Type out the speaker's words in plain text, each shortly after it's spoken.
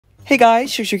Hey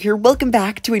guys, Sharkyshark here, welcome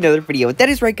back to another video. That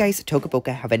is right guys,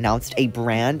 Tocaboca have announced a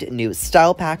brand new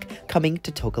style pack coming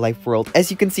to Toca Life World. As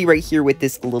you can see right here with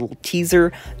this little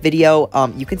teaser video,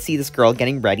 you can see this girl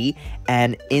getting ready,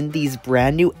 and in these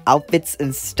brand new outfits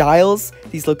and styles,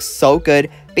 these look so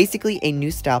good. Basically, a new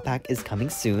style pack is coming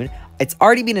soon. It's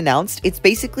already been announced. It's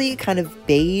basically kind of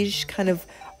beige, kind of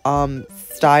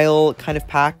style kind of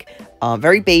pack.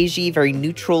 Very beigey, very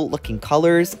neutral looking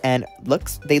colors, and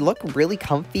they look really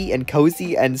comfy and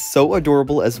cozy and so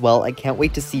adorable as well. I can't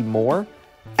wait to see more.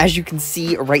 As you can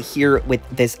see right here with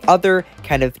this other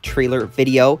kind of trailer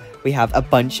video, we have a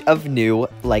bunch of new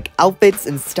like outfits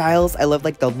and styles. I love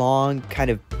like the long kind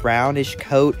of brownish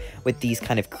coat with these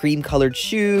kind of cream colored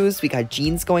shoes. We got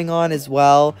jeans going on as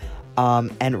well.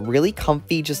 And really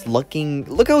comfy, just looking,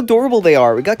 look how adorable they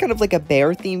are. We got kind of like a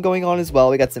bear theme going on as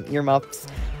well. We got some earmuffs.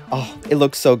 Oh, it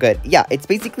looks so good. Yeah, it's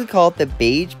basically called the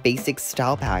Beige Basic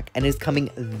Style Pack and is coming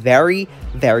very,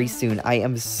 very soon. I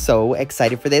am so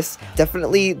excited for this.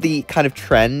 Definitely the kind of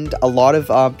trend. A lot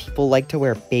of people like to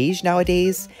wear beige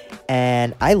nowadays,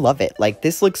 and I love it. Like,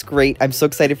 this looks great. I'm so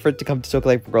excited for it to come to Toca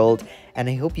Life World, and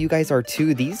I hope you guys are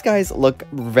too. These guys look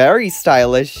very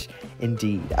stylish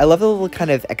indeed. I love the little kind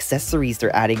of accessories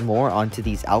they're adding more onto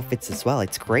these outfits as well.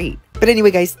 It's great. But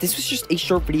anyway, guys, this was just a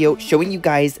short video showing you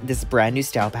guys this brand new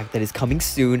style pack that is coming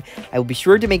soon. I will be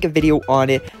sure to make a video on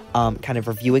it, kind of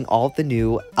reviewing all the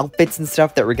new outfits and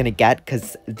stuff that we're gonna get,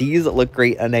 because these look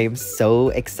great and I am so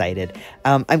excited.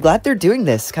 I'm glad they're doing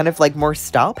this, kind of like more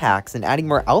style packs and adding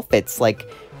more outfits. Like,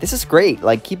 this is great.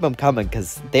 Like, keep them coming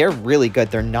because they're really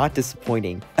good. They're not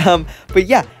disappointing. But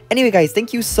yeah, anyway, guys,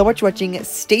 thank you so much for watching.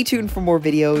 Stay tuned for more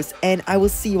videos, and I will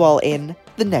see you all in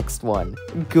the next one.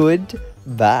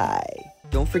 Goodbye.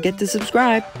 Don't forget to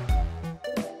subscribe.